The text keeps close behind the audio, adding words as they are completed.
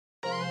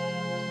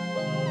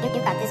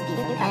got this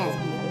beat.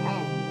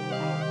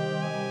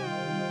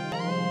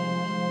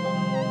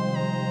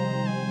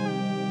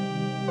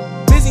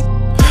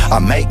 I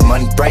make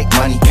money, break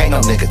money, can't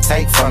no nigga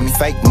take from me.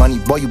 Fake money,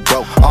 boy, you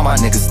broke, all my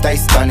niggas stay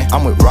stunning.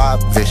 I'm with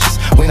Rob Vicious,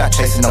 we not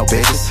chasing no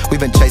bitches. We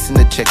been chasing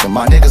the chicken,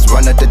 my niggas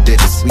run up the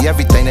digits. We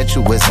everything that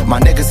you isn't,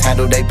 my niggas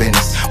handle they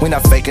business. We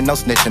not faking no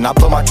snitching, I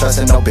put my trust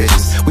in no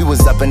bitches. We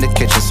was up in the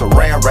kitchen, so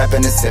ran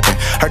rapping and sipping.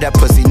 Heard that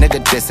pussy nigga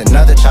diss,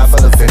 another child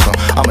for the victim.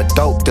 I'm a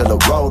dope dealer,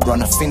 road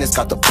runner, Phoenix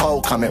got the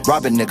pole coming.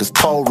 Robbing niggas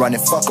pole running,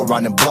 fuck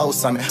around and blow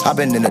something. I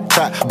been in the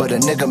trap, but a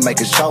nigga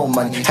making show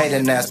money.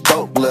 Hating ass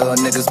dope, little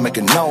niggas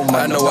making no money.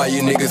 I know why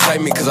you niggas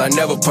hate me, cause I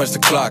never punch the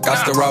clock. I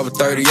still ride with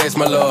 38s,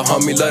 my little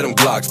homie love them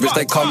Glocks. Bitch,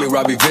 they call me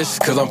Robbie Vicious,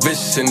 cause I'm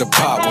vicious in the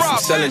pot. Went from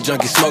selling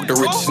junkie smoke, the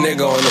richest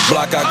nigga on the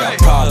block, I got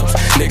problems.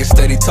 Niggas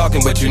steady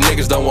talking, but you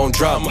niggas don't want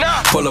drama.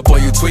 Pull up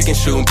on you tweaking,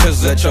 shooting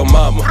pistols at your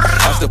mama.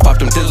 I still pop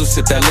them dizzles,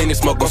 sip that lean and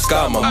smoke on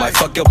scammer. Might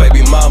fuck your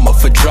baby mama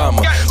for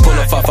drama. Pull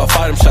up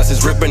 555, them shots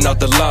is ripping out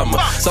the llama.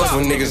 So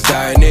when niggas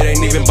dying, it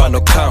ain't even by no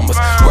commas.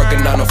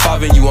 Working 9 to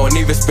 5 and you won't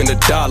even spend $1.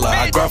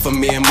 I grind for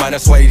me and mine,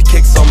 that's why he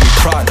kicks on me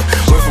Prada.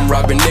 Went from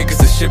robbing niggas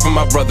to shipping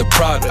my brother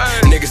Prada.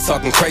 Niggas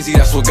talking crazy,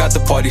 that's what got the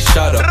party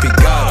shot up. He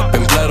got up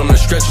and bled on the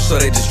stretcher, so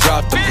they just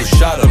dropped him. Who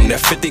shot him? That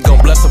 50 gon'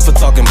 bless him for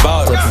talking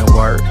about it. Flipping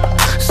work,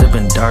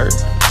 sipping dirt.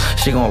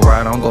 She gon'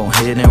 ride, I'm gon'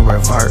 hit in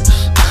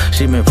reverse.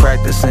 She been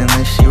practicing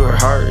and she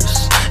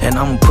rehearse. And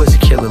I'm a pussy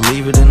killer,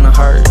 leave it in the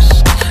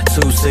hearse.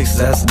 2 6,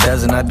 that's a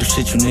dozen. I do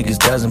shit you niggas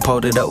doesn't.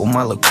 Pulled it up with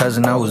my little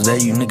cousin. I was there,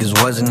 you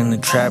niggas wasn't. In the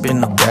trap,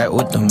 in the back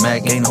with the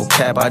Mac. Ain't no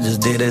cap, I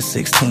just did at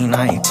 16.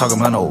 I ain't talking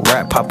about no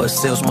rap. Pop a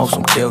still, smoke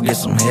some kill, get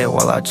some head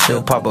while I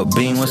chill. Pop a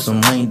bean with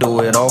some lean,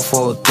 do it all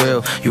for a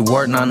thrill. You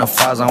work 9 to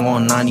 5s, I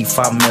want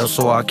 95 mil.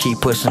 So I keep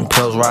pushing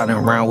pills, riding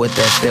around with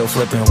that still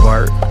flipping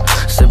work.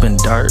 Sipping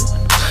dirt.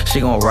 She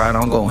gon' ride,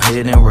 I'm gon'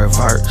 hit in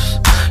reverse.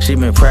 She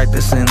been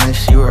practicing and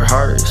she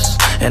rehearse.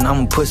 And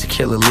I'm a pussy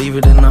killer, leave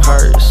it in the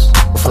hearse.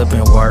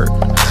 Flipping work,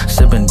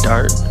 sipping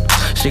dirt.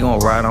 She gon'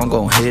 ride, I'm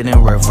gon' hit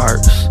in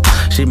reverse.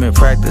 She been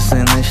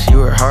practicing and she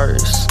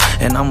rehearse.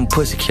 And I'm a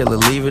pussy killer,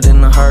 leave it in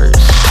the hearse.